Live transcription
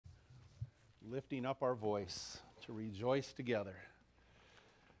lifting up our voice to rejoice together.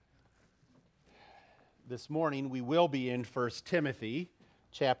 This morning we will be in 1 Timothy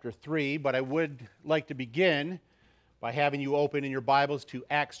chapter 3, but I would like to begin by having you open in your Bibles to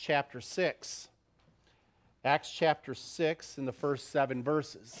Acts chapter 6. Acts chapter 6 in the first 7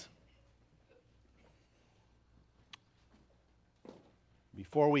 verses.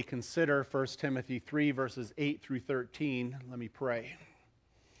 Before we consider 1 Timothy 3 verses 8 through 13, let me pray.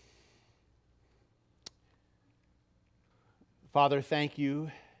 Father, thank you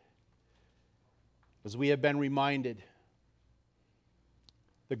as we have been reminded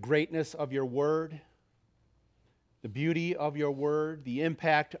the greatness of your word, the beauty of your word, the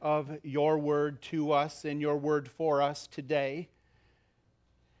impact of your word to us and your word for us today,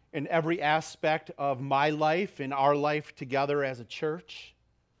 in every aspect of my life and our life together as a church.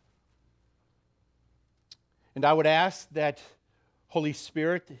 And I would ask that, Holy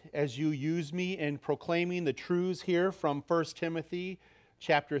Spirit, as you use me in proclaiming the truths here from 1 Timothy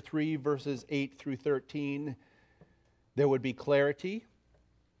chapter 3, verses 8 through 13, there would be clarity,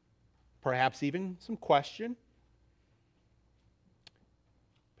 perhaps even some question,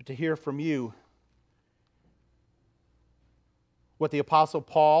 but to hear from you what the Apostle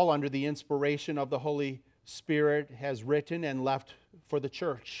Paul, under the inspiration of the Holy Spirit, has written and left for the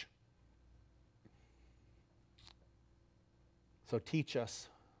church. So teach us,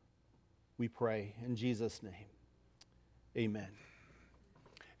 we pray, in Jesus' name. Amen.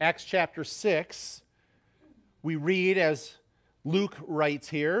 Acts chapter 6, we read as Luke writes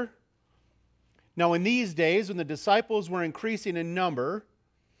here, "Now in these days, when the disciples were increasing in number,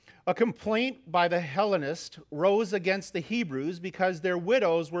 a complaint by the Hellenists rose against the Hebrews because their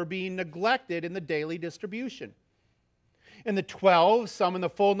widows were being neglected in the daily distribution. And the 12 summoned the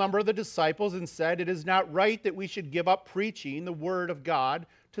full number of the disciples and said, 'It is not right that we should give up preaching the word of God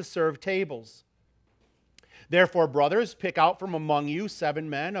to serve tables. Therefore, brothers, pick out from among you 7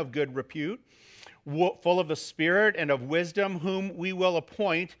 men of good repute, full of the Spirit and of wisdom, whom we will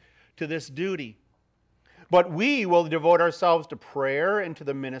appoint to this duty. But we will devote ourselves to prayer and to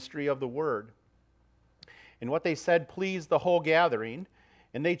the ministry of the word.' And what they said pleased the whole gathering.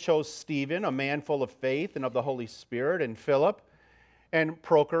 And they chose Stephen, a man full of faith and of the Holy Spirit, and Philip, and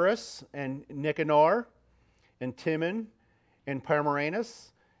Prochorus, and Nicanor, and Timon, and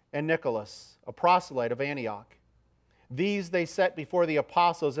Parmenas, and Nicholas, a proselyte of Antioch. These they set before the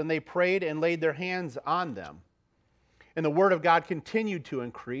apostles, and they prayed and laid their hands on them. And the word of God continued to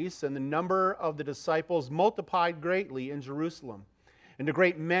increase, and the number of the disciples multiplied greatly in Jerusalem. And a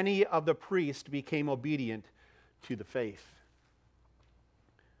great many of the priests became obedient to the faith."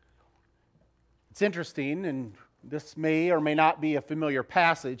 It's interesting, and this may or may not be a familiar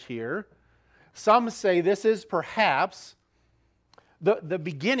passage here. Some say this is perhaps the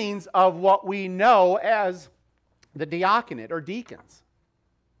beginnings of what we know as the diaconate or deacons.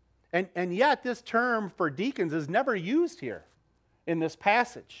 And yet this term for deacons is never used here in this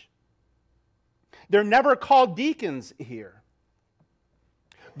passage. They're never called deacons here.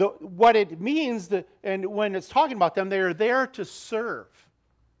 What it means, and when it's talking about them, they're there to serve.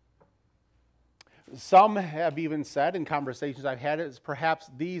 Some have even said in conversations I've had is perhaps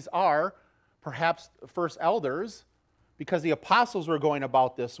these are first elders, because the apostles were going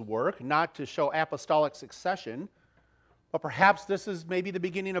about this work, not to show apostolic succession, but perhaps this is maybe the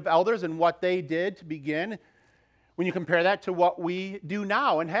beginning of elders and what they did to begin when you compare that to what we do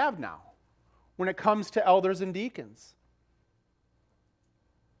now and have now when it comes to elders and deacons.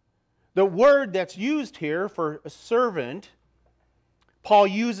 The word that's used here for a servant, Paul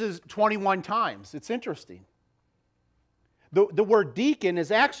uses 21 times. It's interesting. The word deacon is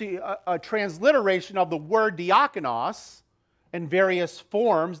actually a transliteration of the word diakonos in various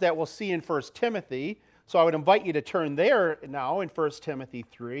forms that we'll see in 1 Timothy. So I would invite you to turn there now in 1 Timothy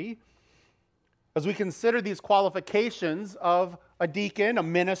 3 as we consider these qualifications of a deacon, a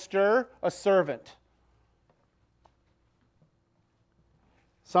minister, a servant.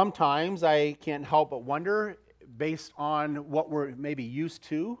 Sometimes I can't help but wonder, based on what we're maybe used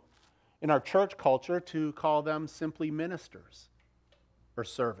to in our church culture, to call them simply ministers or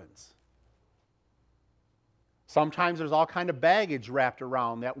servants. Sometimes there's all kind of baggage wrapped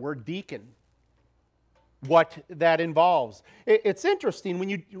around that word deacon, what that involves. It's interesting when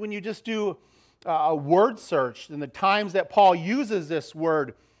you just do a word search and the times that Paul uses this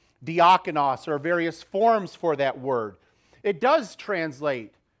word diakonos or various forms for that word. It does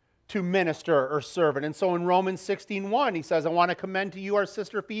translate to minister or servant. And so in Romans 16:1, he says, "I want to commend to you our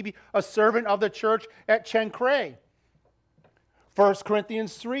sister Phoebe, a servant of the church at Cenchreae." 1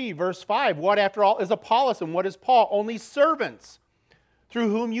 Corinthians 3, verse 5, "What after all is Apollos and what is Paul? Only servants through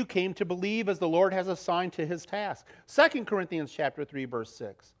whom you came to believe as the Lord has assigned to his task. 2 Corinthians chapter 3, verse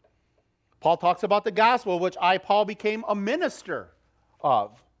 6. Paul talks about the gospel, which I, Paul, became a minister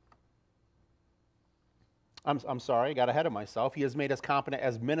of. I'm sorry, I got ahead of myself. He has made us competent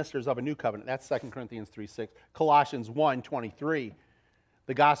as ministers of a new covenant. That's 2 Corinthians 3:6. Colossians 1:23.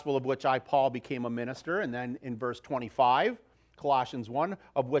 The gospel of which I, Paul, became a minister. And then in verse 25, Colossians 1,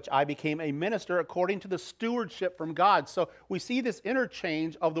 of which I became a minister according to the stewardship from God. So we see this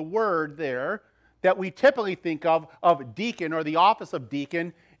interchange of the word there that we typically think of deacon or the office of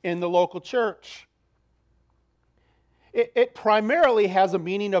deacon in the local church. It primarily has a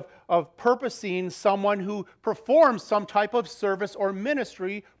meaning of purposing someone who performs some type of service or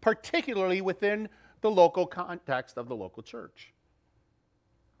ministry, particularly within the local context of the local church.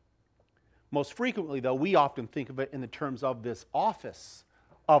 Most frequently, though, we often think of it in the terms of this office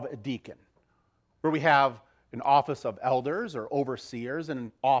of a deacon, where we have an office of elders or overseers and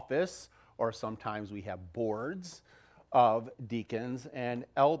an office, or sometimes we have boards of deacons and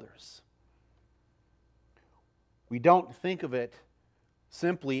elders. We don't think of it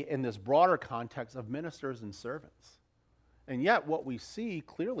simply in this broader context of ministers and servants. And yet what we see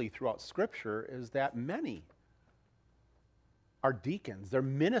clearly throughout Scripture is that many are deacons. They're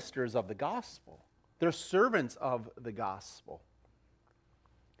ministers of the gospel. They're servants of the gospel.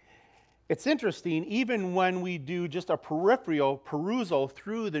 It's interesting, even when we do just a peripheral perusal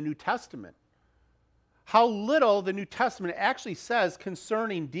through the New Testament, how little the New Testament actually says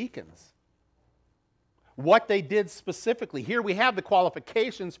concerning deacons. What they did specifically. Here we have the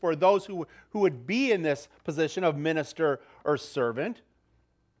qualifications for those who would be in this position of minister or servant.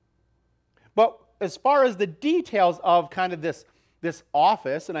 But as far as the details of kind of this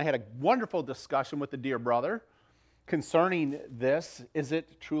office, and I had a wonderful discussion with the dear brother concerning this, is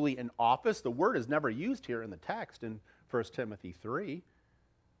it truly an office? The word is never used here in the text in 1 Timothy 3.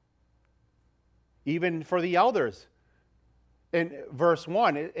 Even for the elders. In verse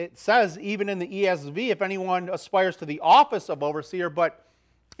 1, it says, even in the ESV, if anyone aspires to the office of overseer, but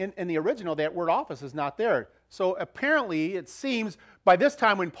in the original, that word office is not there. So apparently, it seems, by this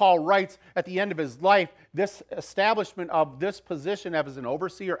time when Paul writes at the end of his life, this establishment of this position as an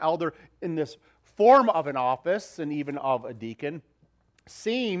overseer, elder, in this form of an office, and even of a deacon,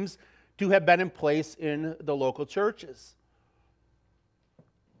 seems to have been in place in the local churches.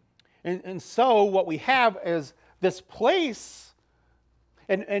 And so what we have is this place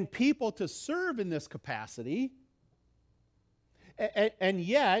and people to serve in this capacity, and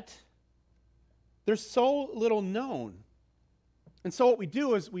yet there's so little known. And so what we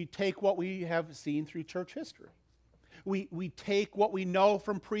do is we take what we have seen through church history. We take what we know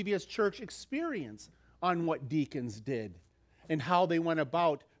from previous church experience on what deacons did and how they went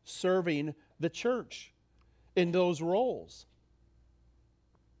about serving the church in those roles.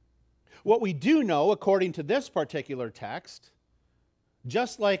 What we do know, according to this particular text,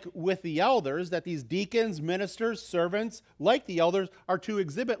 just like with the elders, that these deacons, ministers, servants, like the elders, are to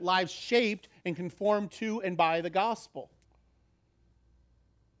exhibit lives shaped and conformed to and by the gospel.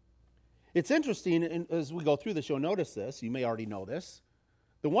 It's interesting, and as we go through this, you'll notice this. You may already know this.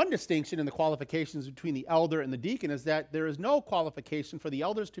 The one distinction in the qualifications between the elder and the deacon is that there is no qualification for the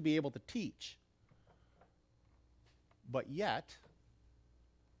elders to be able to teach. But yet,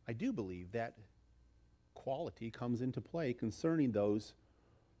 I do believe that quality comes into play concerning those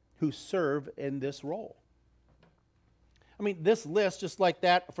who serve in this role. I mean, this list, just like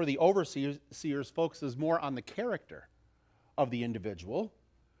that for the overseers, focuses more on the character of the individual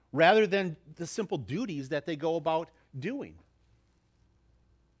rather than the simple duties that they go about doing.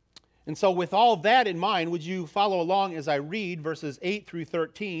 And so with all that in mind, would you follow along as I read verses 8 through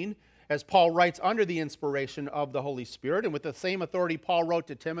 13, as Paul writes under the inspiration of the Holy Spirit, and with the same authority Paul wrote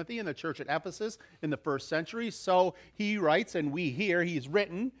to Timothy in the church at Ephesus in the first century, so he writes and we hear, he's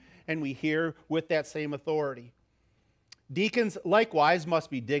written, and we hear with that same authority. Deacons likewise must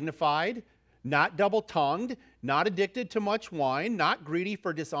be dignified, not double-tongued, not addicted to much wine, not greedy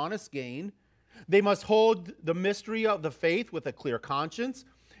for dishonest gain. They must hold the mystery of the faith with a clear conscience,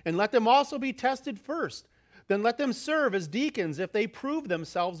 and let them also be tested first. Then let them serve as deacons if they prove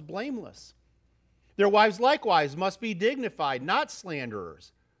themselves blameless. Their wives likewise must be dignified, not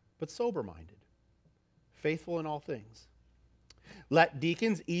slanderers, but sober-minded, faithful in all things. Let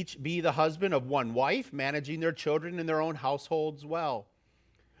deacons each be the husband of one wife, managing their children and their own households well.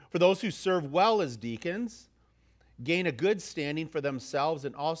 For those who serve well as deacons gain a good standing for themselves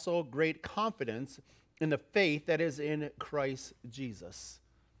and also great confidence in the faith that is in Christ Jesus.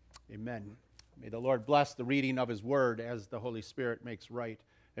 Amen. May the Lord bless the reading of his word as the Holy Spirit makes right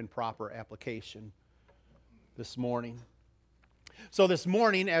and proper application this morning. So this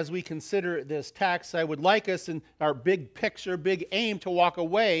morning, as we consider this text, I would like us in our big picture, big aim, to walk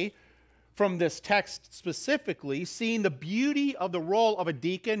away from this text specifically, seeing the beauty of the role of a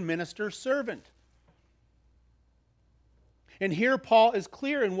deacon, minister, servant. And here Paul is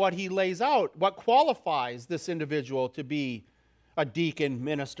clear in what he lays out, what qualifies this individual to be a deacon,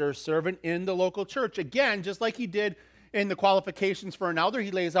 minister, servant in the local church. Again, just like he did in the qualifications for an elder,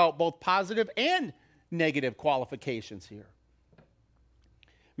 he lays out both positive and negative qualifications here.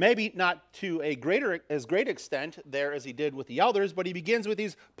 Maybe not to as great extent there as he did with the elders, but he begins with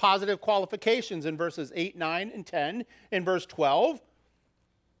these positive qualifications in verses 8, 9, and 10. In verse 12,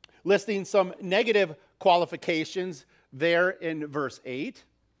 listing some negative qualifications there in verse 8.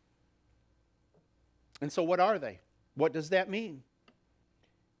 And so what are they? What does that mean?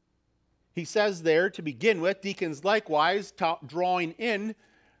 He says there, to begin with, deacons likewise, drawing in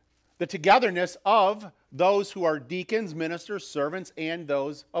the togetherness of those who are deacons, ministers, servants, and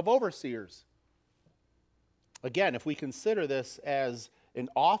those of overseers. Again, if we consider this as an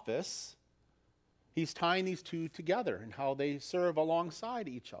office, he's tying these two together and how they serve alongside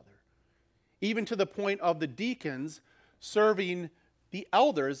each other. Even to the point of the deacons serving the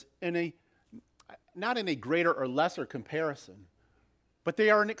elders not in a greater or lesser comparison, but they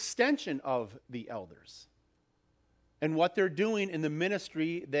are an extension of the elders and what they're doing in the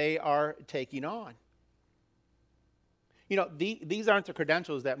ministry they are taking on. You know, these aren't the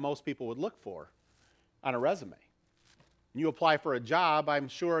credentials that most people would look for on a resume. You apply for a job, I'm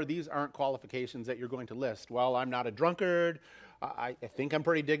sure these aren't qualifications that you're going to list. Well, I'm not a drunkard. I think I'm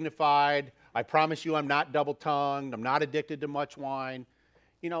pretty dignified. I promise you I'm not double-tongued. I'm not addicted to much wine.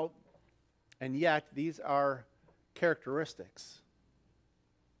 You know, and yet these are characteristics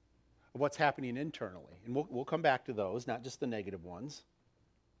of what's happening internally. And we'll come back to those, not just the negative ones.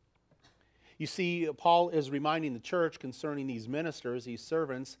 You see, Paul is reminding the church concerning these ministers, these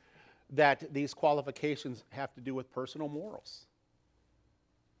servants, that these qualifications have to do with personal morals.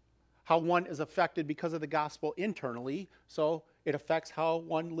 How one is affected because of the gospel internally, so it affects how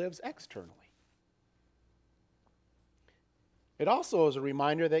one lives externally. It also is a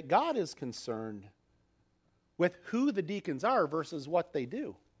reminder that God is concerned with who the deacons are versus what they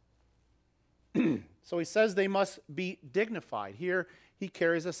do. So he says they must be dignified. Here he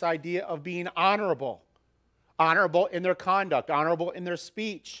carries this idea of being honorable. Honorable in their conduct, honorable in their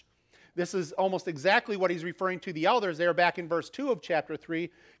speech. This is almost exactly what he's referring to the elders there back in verse 2 of chapter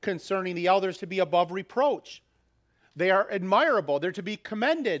 3, concerning the elders to be above reproach. They are admirable. They're to be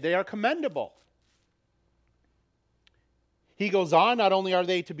commended. They are commendable. He goes on, not only are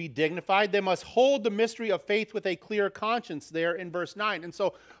they to be dignified, they must hold the mystery of faith with a clear conscience there in verse 9. And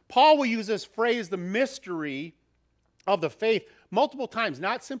so Paul will use this phrase, the mystery of the faith, multiple times,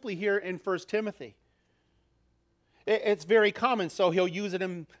 not simply here in 1 Timothy. It's very common, so he'll use it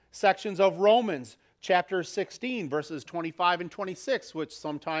in sections of Romans chapter 16, verses 25 and 26, which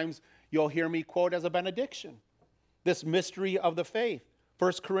sometimes you'll hear me quote as a benediction. This mystery of the faith.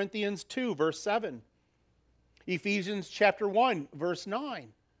 1 Corinthians 2, verse 7. Ephesians chapter 1, verse 9.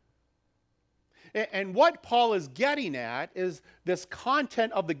 And what Paul is getting at is this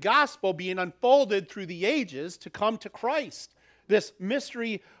content of the gospel being unfolded through the ages to come to Christ. This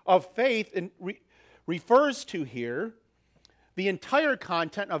mystery of faith refers to here the entire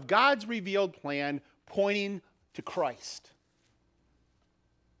content of God's revealed plan pointing to Christ.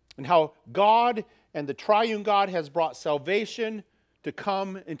 And how God and the triune God has brought salvation to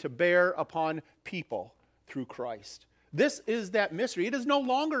come and to bear upon people through Christ. This is that mystery. It is no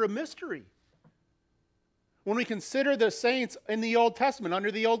longer a mystery. When we consider the saints in the Old Testament,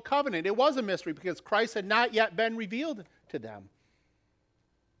 under the Old Covenant, it was a mystery because Christ had not yet been revealed to them.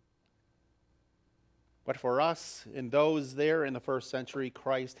 But for us, and those there in the first century,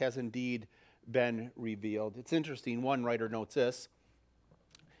 Christ has indeed been revealed. It's interesting, one writer notes this.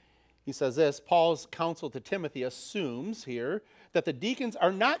 He says this, Paul's counsel to Timothy assumes here that the deacons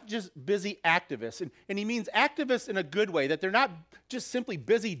are not just busy activists, and he means activists in a good way, that they're not just simply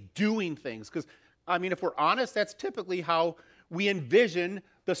busy doing things. Because, I mean, if we're honest, that's typically how we envision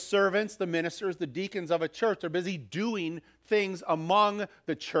the servants, the ministers, the deacons of a church. They're busy doing things among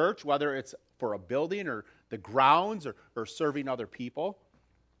the church, whether it's for a building or the grounds or serving other people.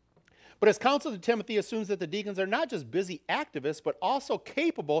 But his counsel to Timothy assumes that the deacons are not just busy activists, but also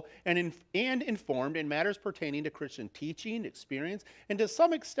capable and informed in matters pertaining to Christian teaching, experience, and to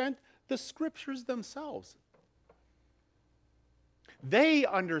some extent, the scriptures themselves. They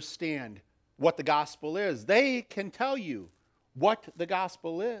understand what the gospel is. They can tell you what the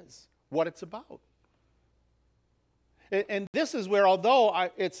gospel is, what it's about. And this is where, although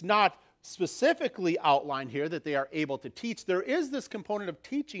it's not specifically outlined here that they are able to teach, there is this component of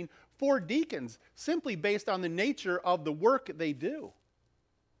teaching for deacons simply based on the nature of the work they do.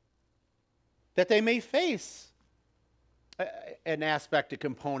 That they may face an aspect, a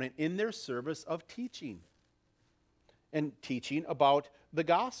component in their service of teaching and teaching about the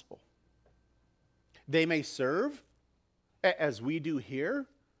gospel. They may serve, as we do here,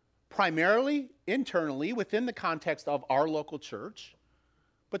 primarily internally within the context of our local church,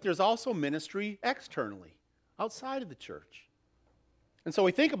 but there's also ministry externally, outside of the church. And so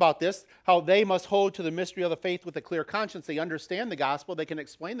we think about this, how they must hold to the mystery of the faith with a clear conscience. They understand the gospel, they can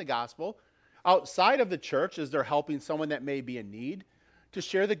explain the gospel outside of the church as they're helping someone that may be in need to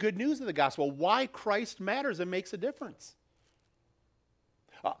share the good news of the gospel, why Christ matters and makes a difference.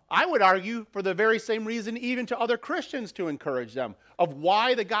 I would argue for the very same reason even to other Christians to encourage them of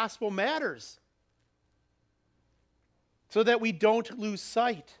why the gospel matters, so that we don't lose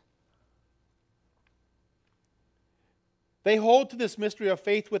sight. They hold to this mystery of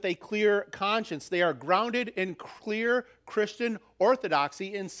faith with a clear conscience. They are grounded in clear Christian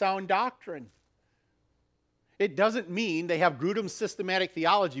orthodoxy and sound doctrine. It doesn't mean they have Grudem's systematic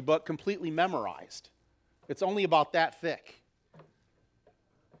theology book completely memorized. It's only about that thick.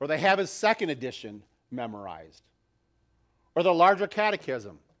 Or they have his second edition memorized. Or the larger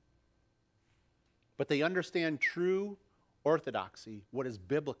catechism. But they understand true orthodoxy, what is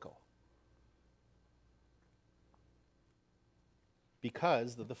biblical.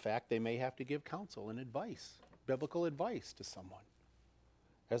 Because of the fact they may have to give counsel and advice, biblical advice to someone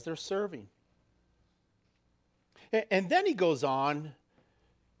as they're serving. And then he goes on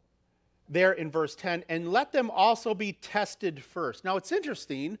there in verse 10, and let them also be tested first. Now it's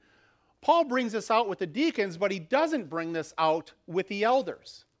interesting, Paul brings this out with the deacons, but he doesn't bring this out with the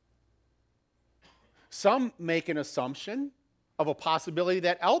elders. Some make an assumption of a possibility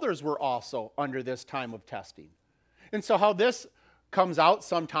that elders were also under this time of testing. And so how this comes out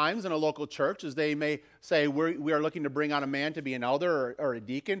sometimes in a local church is they may say, we are looking to bring on a man to be an elder or a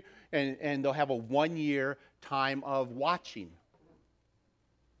deacon, and they'll have a 1-year time of watching.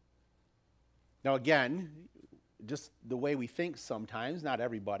 Now again, just the way we think sometimes, not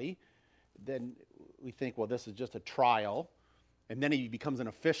everybody, then we think, well, this is just a trial, and then he becomes an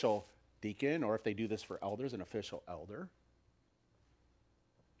official deacon, or if they do this for elders, an official elder.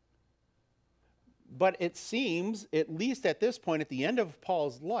 But it seems, at least at this point, at the end of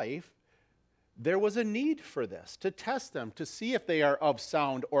Paul's life, there was a need for this, to test them, to see if they are of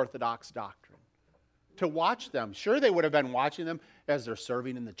sound orthodox doctrine, to watch them. Sure, they would have been watching them as they're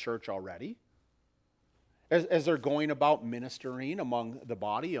serving in the church already, as they're going about ministering among the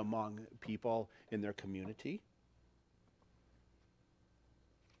body, among people in their community.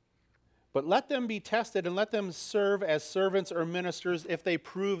 But let them be tested and let them serve as servants or ministers if they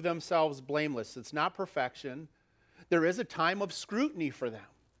prove themselves blameless. It's not perfection. There is a time of scrutiny for them.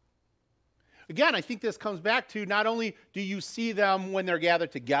 Again, I think this comes back to not only do you see them when they're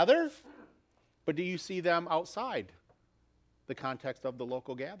gathered together, but do you see them outside the context of the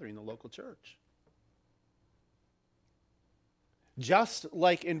local gathering, the local church? Just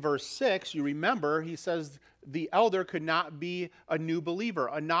like in verse 6, you remember, he says the elder could not be a new believer,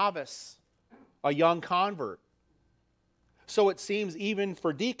 a novice, a young convert. So it seems even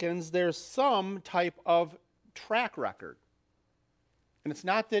for deacons, there's some type of track record. And it's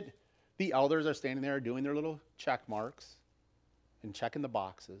not that the elders are standing there doing their little check marks and checking the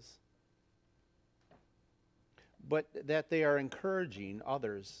boxes, but that they are encouraging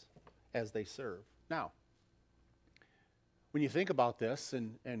others as they serve. Now, when you think about this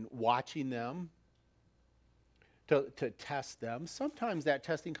and watching them, to test them, sometimes that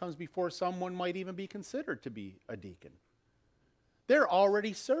testing comes before someone might even be considered to be a deacon. They're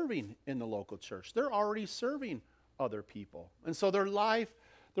already serving in the local church. They're already serving other people. And so their life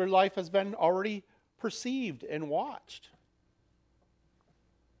has been already perceived and watched.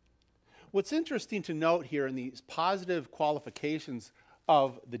 What's interesting to note here in these positive qualifications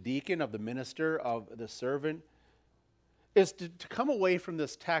of the deacon, of the minister, of the servant, is to come away from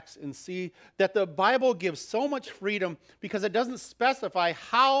this text and see that the Bible gives so much freedom because it doesn't specify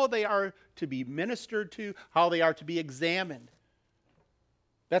how they are to be ministered to, how they are to be examined.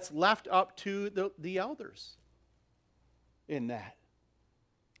 That's left up to the elders in that.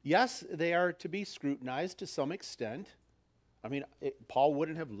 Yes, they are to be scrutinized to some extent. I mean, Paul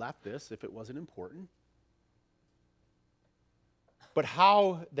wouldn't have left this if it wasn't important. But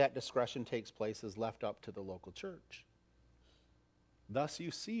how that discretion takes place is left up to the local church. Thus,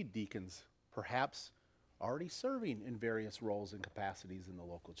 you see deacons perhaps already serving in various roles and capacities in the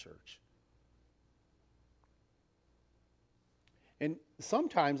local church. And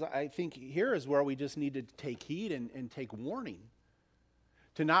sometimes I think here is where we just need to take heed and take warning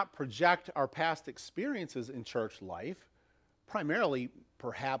to not project our past experiences in church life, primarily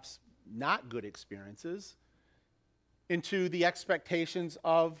perhaps not good experiences, into the expectations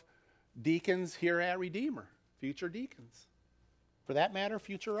of deacons here at Redeemer, future deacons. For that matter,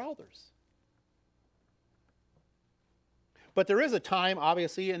 future elders. But there is a time,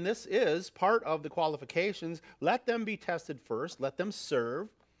 obviously, and this is part of the qualifications. Let them be tested first. Let them serve.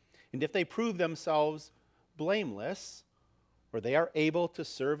 And if they prove themselves blameless, or they are able to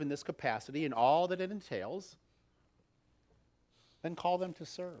serve in this capacity and all that it entails, then call them to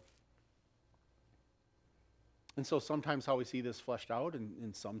serve. And so sometimes how we see this fleshed out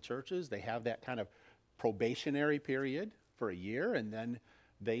in some churches, they have that kind of probationary period for a year, and then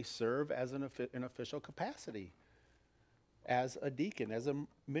they serve as an official capacity, as a deacon, as a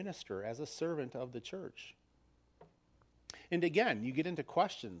minister, as a servant of the church. And again, you get into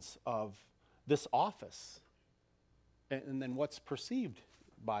questions of this office, and then what's perceived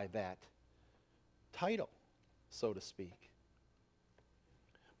by that title, so to speak.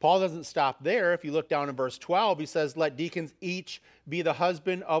 Paul doesn't stop there. If you look down in verse 12, he says, let deacons each be the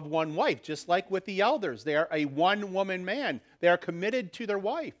husband of one wife, just like with the elders. They are a one-woman man. They are committed to their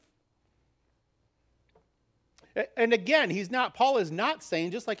wife. And again, Paul is not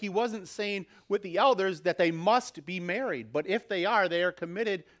saying, just like he wasn't saying with the elders, that they must be married. But if they are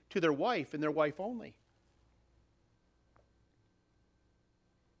committed to their wife and their wife only.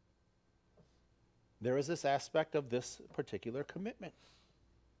 There is this aspect of this particular commitment.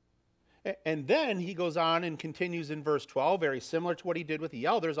 And then he goes on and continues in verse 12, very similar to what he did with the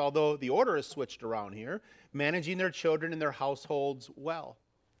elders, although the order is switched around here, managing their children and their households well.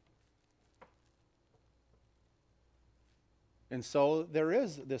 And so there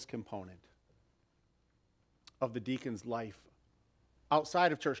is this component of the deacon's life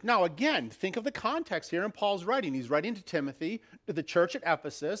outside of church. Now again, think of the context here in Paul's writing. He's writing to Timothy, to the church at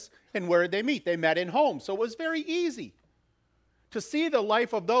Ephesus, and where did they meet? They met in homes. So it was very easy to see the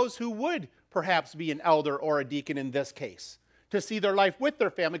life of those who would perhaps be an elder or a deacon in this case, to see their life with their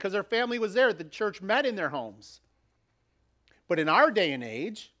family, because their family was there. The church met in their homes. But in our day and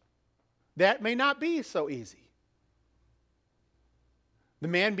age, that may not be so easy. The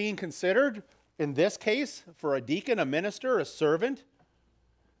man being considered, in this case, for a deacon, a minister, a servant,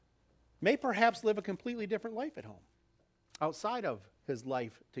 may perhaps live a completely different life at home, outside of his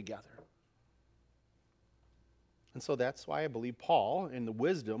life together. And so that's why I believe Paul, in the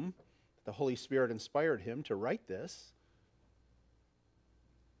wisdom, the Holy Spirit inspired him to write this,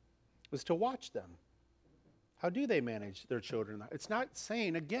 was to watch them. How do they manage their children? It's not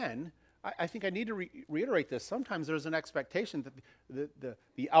saying, again, I think I need to reiterate this. Sometimes there's an expectation that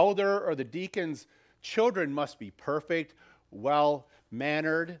the elder or the deacon's children must be perfect,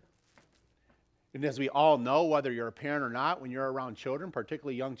 well-mannered. And as we all know, whether you're a parent or not, when you're around children,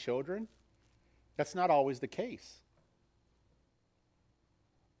 particularly young children, that's not always the case.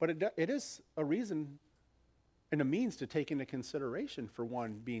 But it is a reason and a means to take into consideration for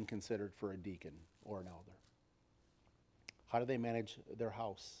one being considered for a deacon or an elder. How do they manage their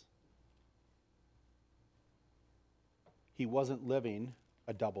house? He wasn't living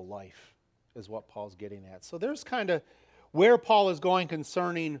a double life, is what Paul's getting at. So there's kind of where Paul is going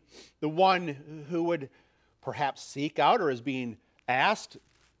concerning the one who would perhaps seek out or is being asked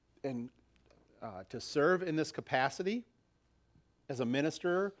and to serve in this capacity as a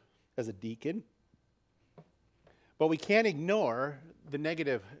minister, as a deacon. But we can't ignore the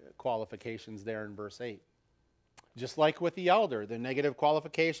negative qualifications there in verse 8. Just like with the elder, the negative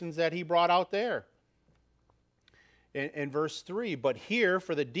qualifications that he brought out there. In verse 3, but here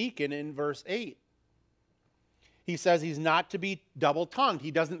for the deacon in verse 8, he says he's not to be double-tongued.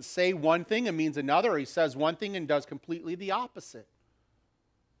 He doesn't say one thing and means another, or he says one thing and does completely the opposite.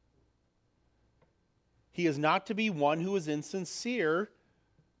 He is not to be one who is insincere,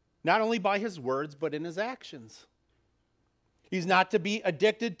 not only by his words, but in his actions. He's not to be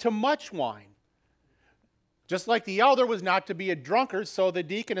addicted to much wine. Just like the elder was not to be a drunkard, so the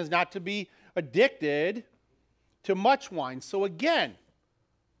deacon is not to be addicted to much wine. So again,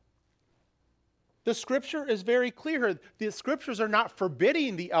 the scripture is very clear. The scriptures are not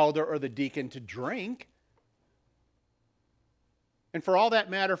forbidding the elder or the deacon to drink. And for all that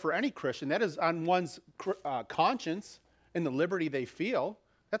matter, for any Christian, that is on one's conscience and the liberty they feel.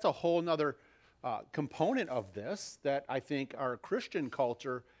 That's a whole other component of this that I think our Christian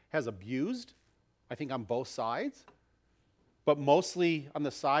culture has abused, I think on both sides, but mostly on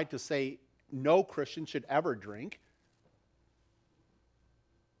the side to say no Christian should ever drink.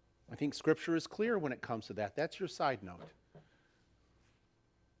 I think Scripture is clear when it comes to that. That's your side note.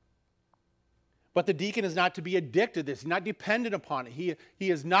 But the deacon is not to be addicted to this. He's not dependent upon it. He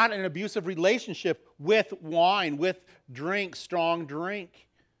is not in an abusive relationship with wine, with drink, strong drink.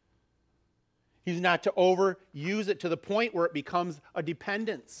 He's not to overuse it to the point where it becomes a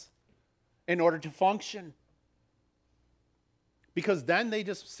dependence in order to function. Because then they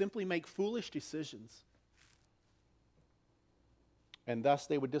just simply make foolish decisions. And thus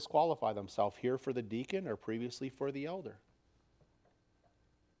they would disqualify themselves here for the deacon or previously for the elder.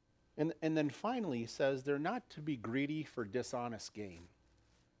 And then finally he says they're not to be greedy for dishonest gain.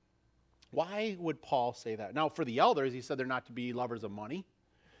 Why would Paul say that? Now for the elders, he said they're not to be lovers of money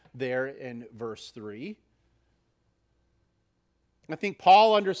there in verse 3. I think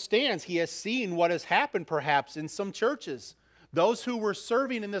Paul understands, he has seen what has happened perhaps in some churches. Those who were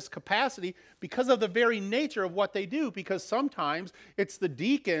serving in this capacity because of the very nature of what they do, because sometimes it's the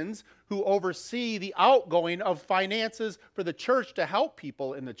deacons who oversee the outgoing of finances for the church to help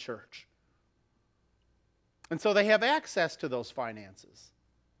people in the church. And so they have access to those finances.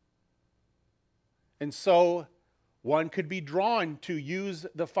 And so one could be drawn to use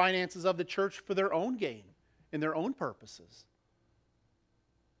the finances of the church for their own gain and their own purposes,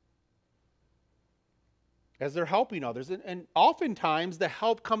 as they're helping others. And oftentimes the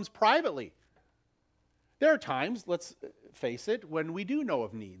help comes privately. There are times, let's face it, when we do know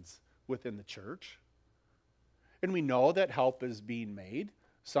of needs within the church. And we know that help is being made.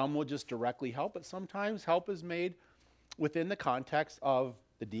 Some will just directly help, but sometimes help is made within the context of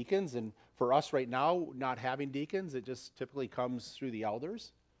the deacons. And for us right now, not having deacons, it just typically comes through the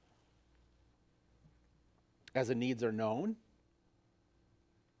elders as the needs are known.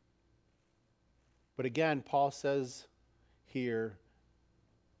 But again, Paul says here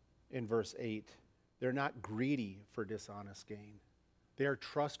in verse 8, they're not greedy for dishonest gain. They are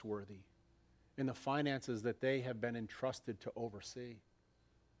trustworthy in the finances that they have been entrusted to oversee.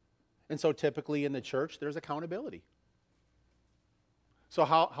 And so typically in the church, there's accountability. So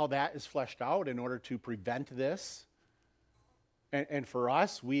how that is fleshed out in order to prevent this, and for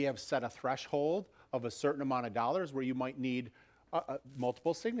us, we have set a threshold of a certain amount of dollars where you might need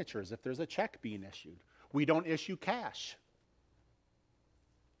multiple signatures if there's a check being issued. We don't issue cash.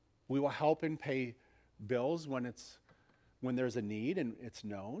 We will help and pay bills when there's a need and it's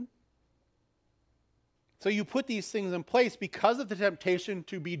known. So you put these things in place because of the temptation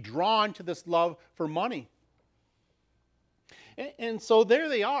to be drawn to this love for money. And so there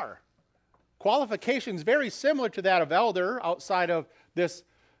they are. Qualifications very similar to that of elder, outside of this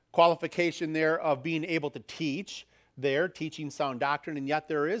qualification there of being able to teach. There, teaching sound doctrine, and yet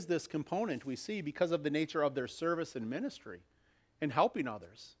there is this component we see because of the nature of their service and ministry in helping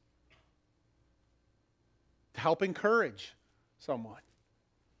others, to help encourage someone,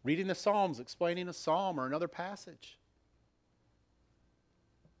 reading the Psalms, explaining a psalm or another passage.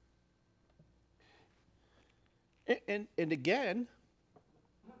 And again,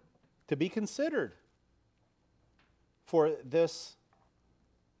 to be considered for this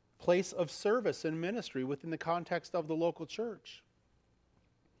place of service and ministry within the context of the local church.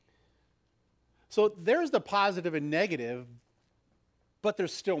 So there's the positive and negative, but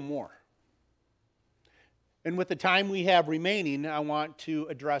there's still more. And with the time we have remaining, I want to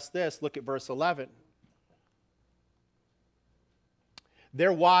address this. Look at verse 11.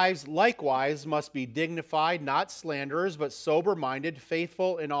 Their wives likewise must be dignified, not slanderers, but sober-minded,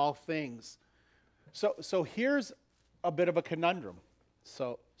 faithful in all things. So here's a bit of a conundrum.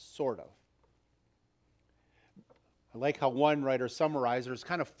 So, sort of. I like how one writer summarized there's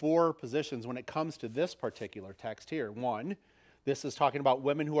kind of four positions when it comes to this particular text here. One, this is talking about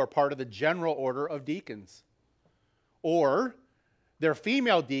women who are part of the general order of deacons. Or they're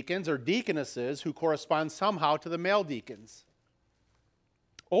female deacons or deaconesses who correspond somehow to the male deacons.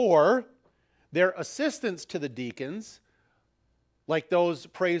 Or they're assistants to the deacons, like those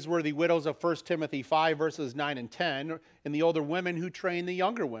praiseworthy widows of 1 Timothy 5, verses 9 and 10, and the older women who train the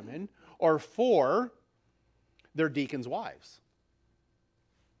younger women. Or 4, they're deacons' wives.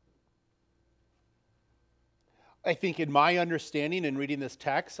 I think in my understanding in reading this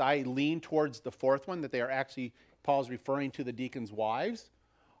text, I lean towards the fourth one, that they are actually, Paul's referring to the deacons' wives.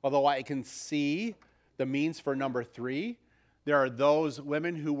 Although I can see the means for number 3. There are those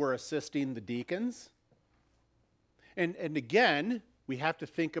women who were assisting the deacons. And again, we have to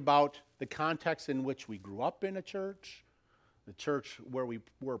think about the context in which we grew up in a church, the church where we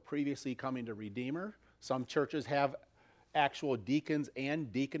were previously coming to Redeemer. Some churches have actual deacons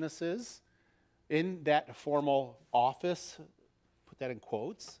and deaconesses in that formal office. Put that in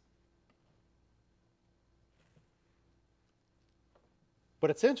quotes. But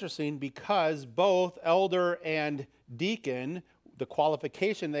it's interesting because both elder and deacon, the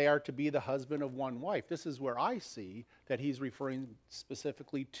qualification, they are to be the husband of one wife. This is where I see that he's referring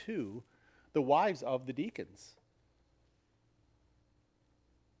specifically to the wives of the deacons.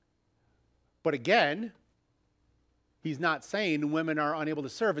 But again, he's not saying women are unable to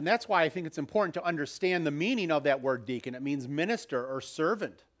serve. And that's why I think it's important to understand the meaning of that word deacon. It means minister or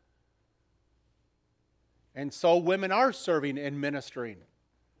servant. And so women are serving and ministering.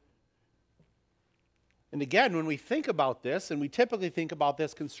 And again, when we think about this, and we typically think about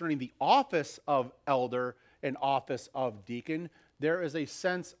this concerning the office of elder and office of deacon, there is a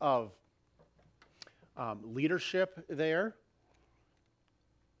sense of leadership there.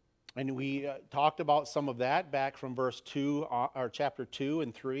 And we talked about some of that back from verse 2, or chapter 2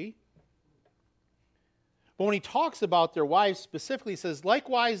 and 3. But when he talks about their wives specifically, he says,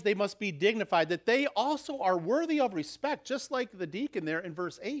 likewise they must be dignified, that they also are worthy of respect, just like the deacon there in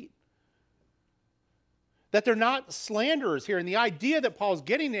verse 8. That they're not slanderers here. And the idea that Paul's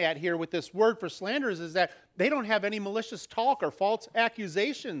getting at here with this word for slanderers is that they don't have any malicious talk or false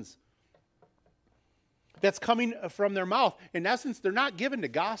accusations that's coming from their mouth. In essence, they're not given to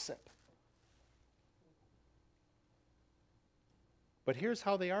gossip. But here's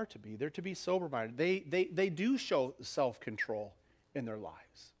how they are to be. They're to be sober-minded. They do show self-control in their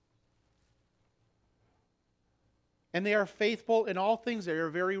lives. And they are faithful in all things. They are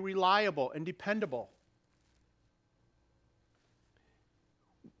very reliable and dependable.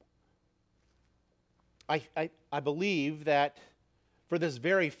 I believe that for this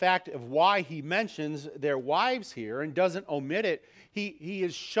very fact of why he mentions their wives here and doesn't omit it, he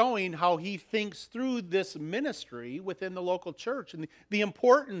is showing how he thinks through this ministry within the local church and the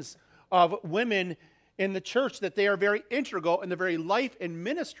importance of women in the church, that they are very integral in the very life and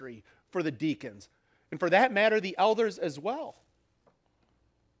ministry for the deacons, and for that matter, the elders as well.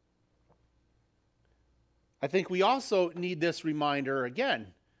 I think we also need this reminder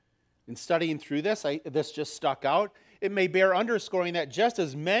again. In studying through this, this just stuck out. It may bear underscoring that just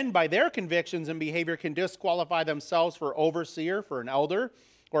as men by their convictions and behavior can disqualify themselves for overseer, for an elder,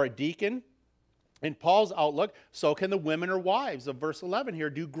 or a deacon, in Paul's outlook, so can the women or wives of verse 11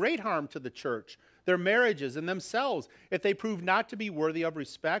 here do great harm to the church, their marriages, and themselves, if they prove not to be worthy of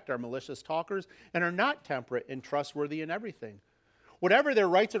respect, are malicious talkers, and are not temperate and trustworthy in everything. Whatever their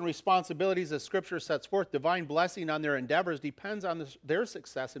rights and responsibilities as Scripture sets forth, divine blessing on their endeavors depends on their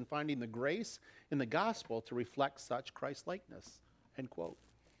success in finding the grace in the gospel to reflect such Christ-likeness. End quote.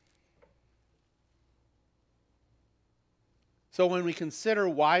 So when we consider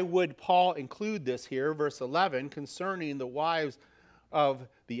why would Paul include this here, verse 11, concerning the wives of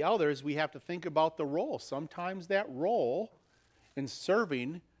the elders, we have to think about the role. Sometimes that role in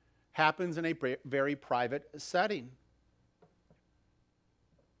serving happens in a very private setting,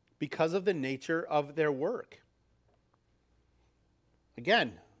 because of the nature of their work.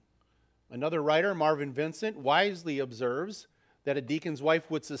 Again, another writer, Marvin Vincent, wisely observes that a deacon's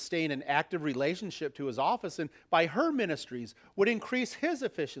wife would sustain an active relationship to his office, and by her ministries would increase his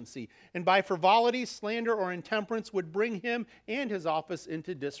efficiency, and by frivolity, slander, or intemperance would bring him and his office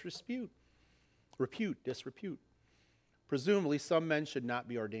into disrepute. Presumably, some men should not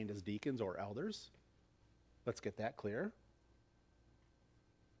be ordained as deacons or elders. Let's get that clear.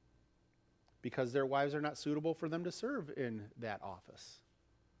 Because their wives are not suitable for them to serve in that office.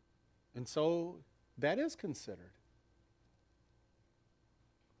 And so that is considered.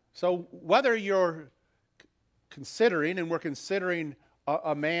 So whether you're considering, and we're considering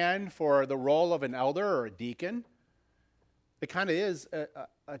a man for the role of an elder or a deacon, it kind of is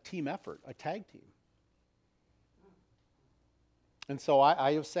a team effort, a tag team. And so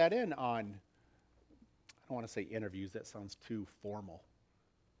I have sat in on, I don't want to say interviews, that sounds too formal,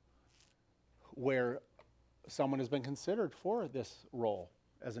 where someone has been considered for this role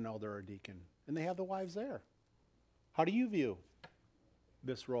as an elder or deacon, and they have the wives there. How do you view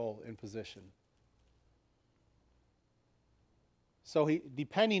this role and position? So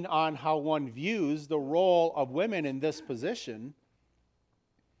depending on how one views the role of women in this position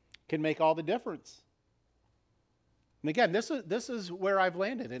can make all the difference. And again, this is where I've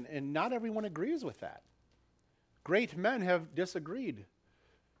landed, and not everyone agrees with that. Great men have disagreed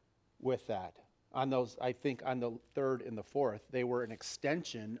with that. On those, I think on the third and the fourth, they were an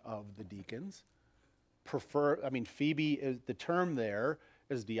extension of the deacons. Phoebe is the term there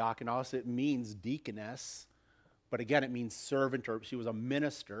is diakonos. It means deaconess, but again, it means servant, or she was a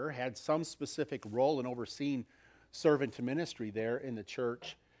minister, had some specific role in overseeing servant ministry there in the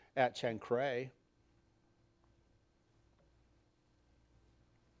church at Chancray.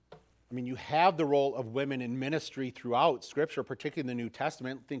 You have the role of women in ministry throughout Scripture, particularly in the New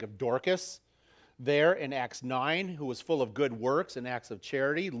Testament. Think of Dorcas, there in Acts 9, who was full of good works and acts of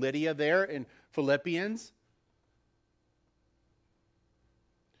charity. Lydia there in Philippians,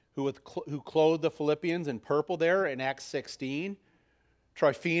 who clothed the Philippians in purple there in Acts 16.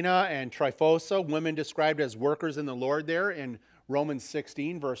 Tryphena and Tryphosa, women described as workers in the Lord there in Romans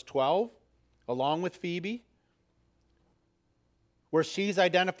 16, verse 12, along with Phoebe, where she's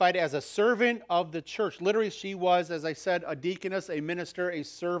identified as a servant of the church. Literally, she was, as I said, a deaconess, a minister, a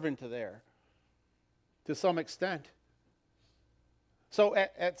servant there, to some extent. So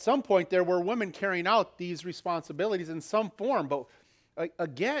at some point, there were women carrying out these responsibilities in some form, but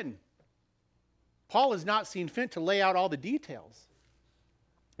again, Paul is not seen fit to lay out all the details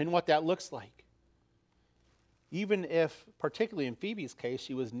and what that looks like. Even if, particularly in Phoebe's case,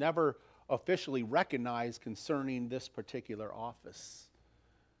 she was never officially recognized concerning this particular office.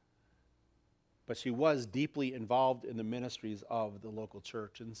 But she was deeply involved in the ministries of the local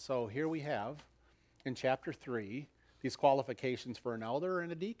church. And so here we have, in chapter 3, these qualifications for an elder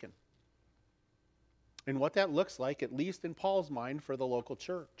and a deacon. And what that looks like, at least in Paul's mind, for the local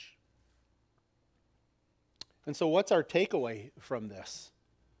church. And so what's our takeaway from this?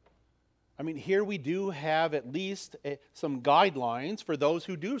 I mean, here we do have at least some guidelines for those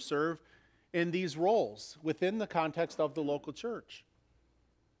who do serve in these roles within the context of the local church.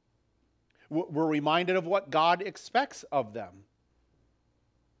 We're reminded of what God expects of them,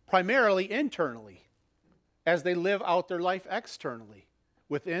 primarily internally, as they live out their life externally,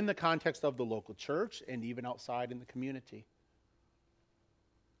 within the context of the local church and even outside in the community.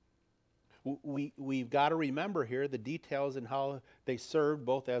 We've got to remember here the details in how they served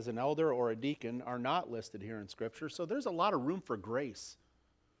both as an elder or a deacon are not listed here in Scripture, so there's a lot of room for grace.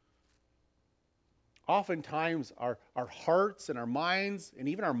 Oftentimes our hearts and our minds and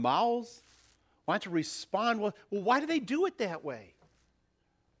even our mouths want to respond, well, why do they do it that way?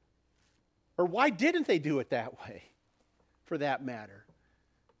 Or why didn't they do it that way, for that matter?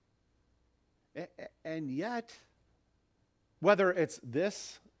 And yet, whether it's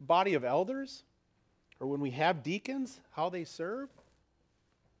this body of elders or when we have deacons, how they serve,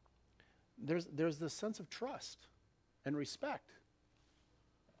 there's this sense of trust and respect.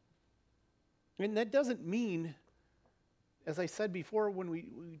 And that doesn't mean, as I said before when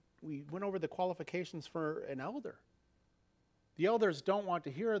we went over the qualifications for an elder, the elders don't want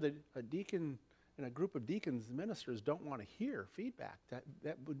to hear that a deacon and a group of deacons and ministers don't want to hear feedback.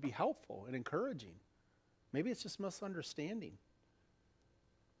 That would be helpful and encouraging. Maybe it's just misunderstanding.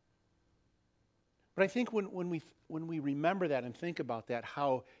 But I think when we remember that and think about that,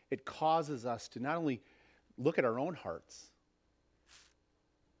 how it causes us to not only look at our own hearts,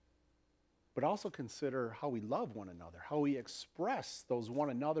 but also consider how we love one another, how we express those one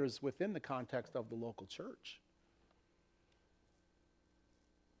another's within the context of the local church.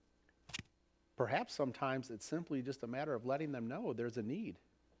 Perhaps sometimes it's simply just a matter of letting them know there's a need.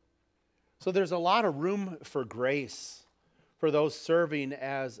 So there's a lot of room for grace for those serving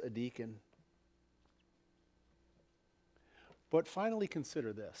as a deacon. But finally,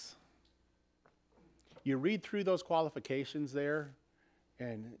 consider this. You read through those qualifications there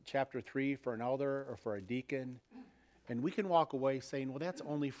in chapter 3 for an elder or for a deacon, and we can walk away saying, well, that's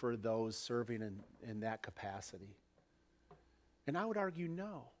only for those serving in that capacity. And I would argue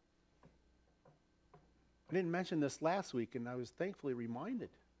no. I didn't mention this last week, and I was thankfully reminded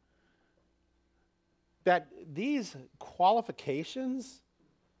that these qualifications,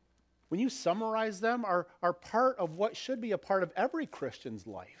 when you summarize them, are part of what should be a part of every Christian's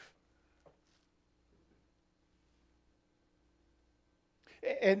life.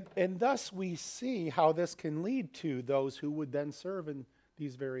 And thus we see how this can lead to those who would then serve in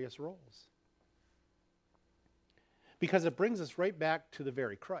these various roles. Because it brings us right back to the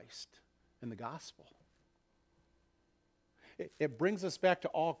very Christ and the gospel. It brings us back to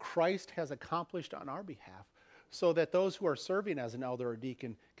all Christ has accomplished on our behalf, so that those who are serving as an elder or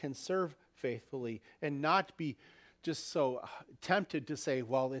deacon can serve faithfully and not be just so tempted to say,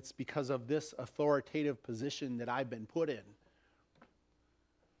 well, it's because of this authoritative position that I've been put in.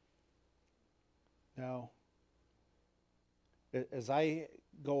 Now, as I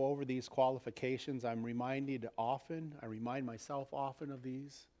go over these qualifications, I remind myself often of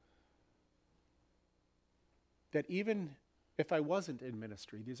these, that even if I wasn't in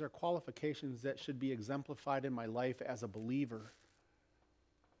ministry, these are qualifications that should be exemplified in my life as a believer,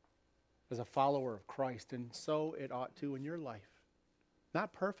 as a follower of Christ, and so it ought to in your life.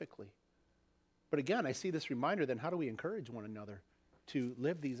 Not perfectly. But again, I see this reminder, then how do we encourage one another to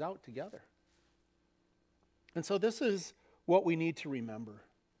live these out together? And so this is what we need to remember.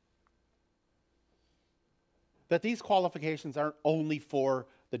 That these qualifications aren't only for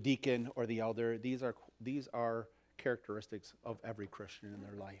the deacon or the elder. These are characteristics of every Christian in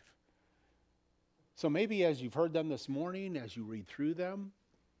their life. So maybe as you've heard them this morning, as you read through them,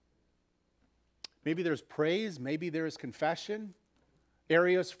 maybe there's praise, maybe there's confession,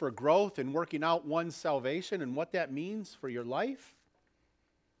 areas for growth and working out one's salvation and what that means for your life.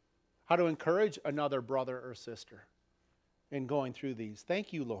 How to encourage another brother or sister in going through these.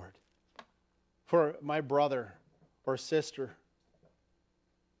 Thank you, Lord, for my brother or sister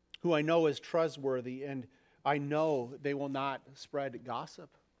who I know is trustworthy, and I know they will not spread gossip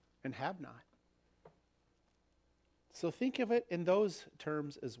and have not. So think of it in those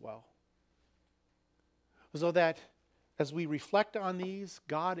terms as well. So that as we reflect on these,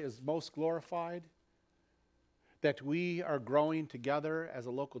 God is most glorified, that we are growing together as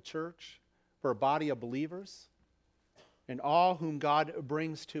a local church for a body of believers and all whom God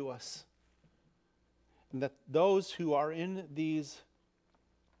brings to us. And that those who are in these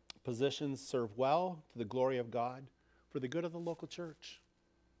positions serve well to the glory of God for the good of the local church.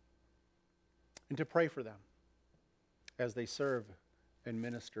 And to pray for them as they serve and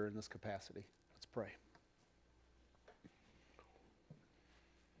minister in this capacity. Let's pray.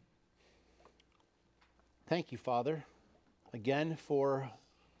 Thank you, Father, again for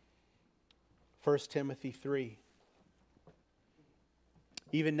 1 Timothy 3.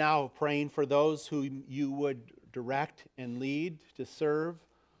 Even now, praying for those who you would direct and lead to serve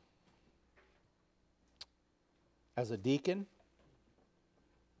as a deacon,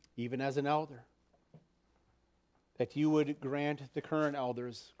 even as an elder, that you would grant the current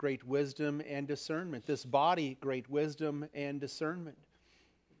elders great wisdom and discernment, this body great wisdom and discernment,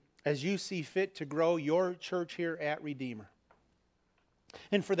 as you see fit to grow your church here at Redeemer.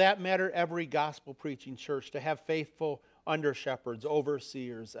 And for that matter, every gospel-preaching church to have faithful under-shepherds,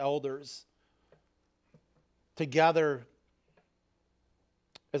 overseers, elders, together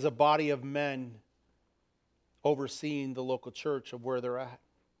as a body of men overseeing the local church of where they're at.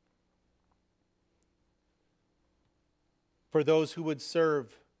 For those who would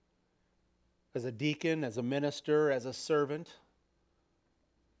serve as a deacon, as a minister, as a servant,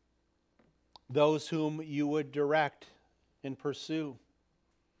 those whom you would direct and pursue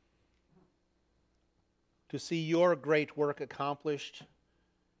to see your great work accomplished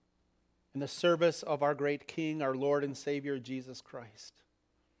in the service of our great King, our Lord and Savior, Jesus Christ.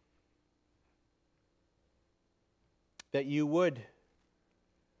 That you would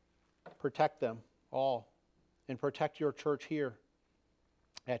protect them all and protect your church here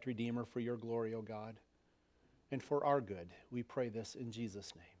at Redeemer for your glory, O God, and for our good. We pray this in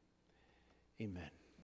Jesus' name. Amen.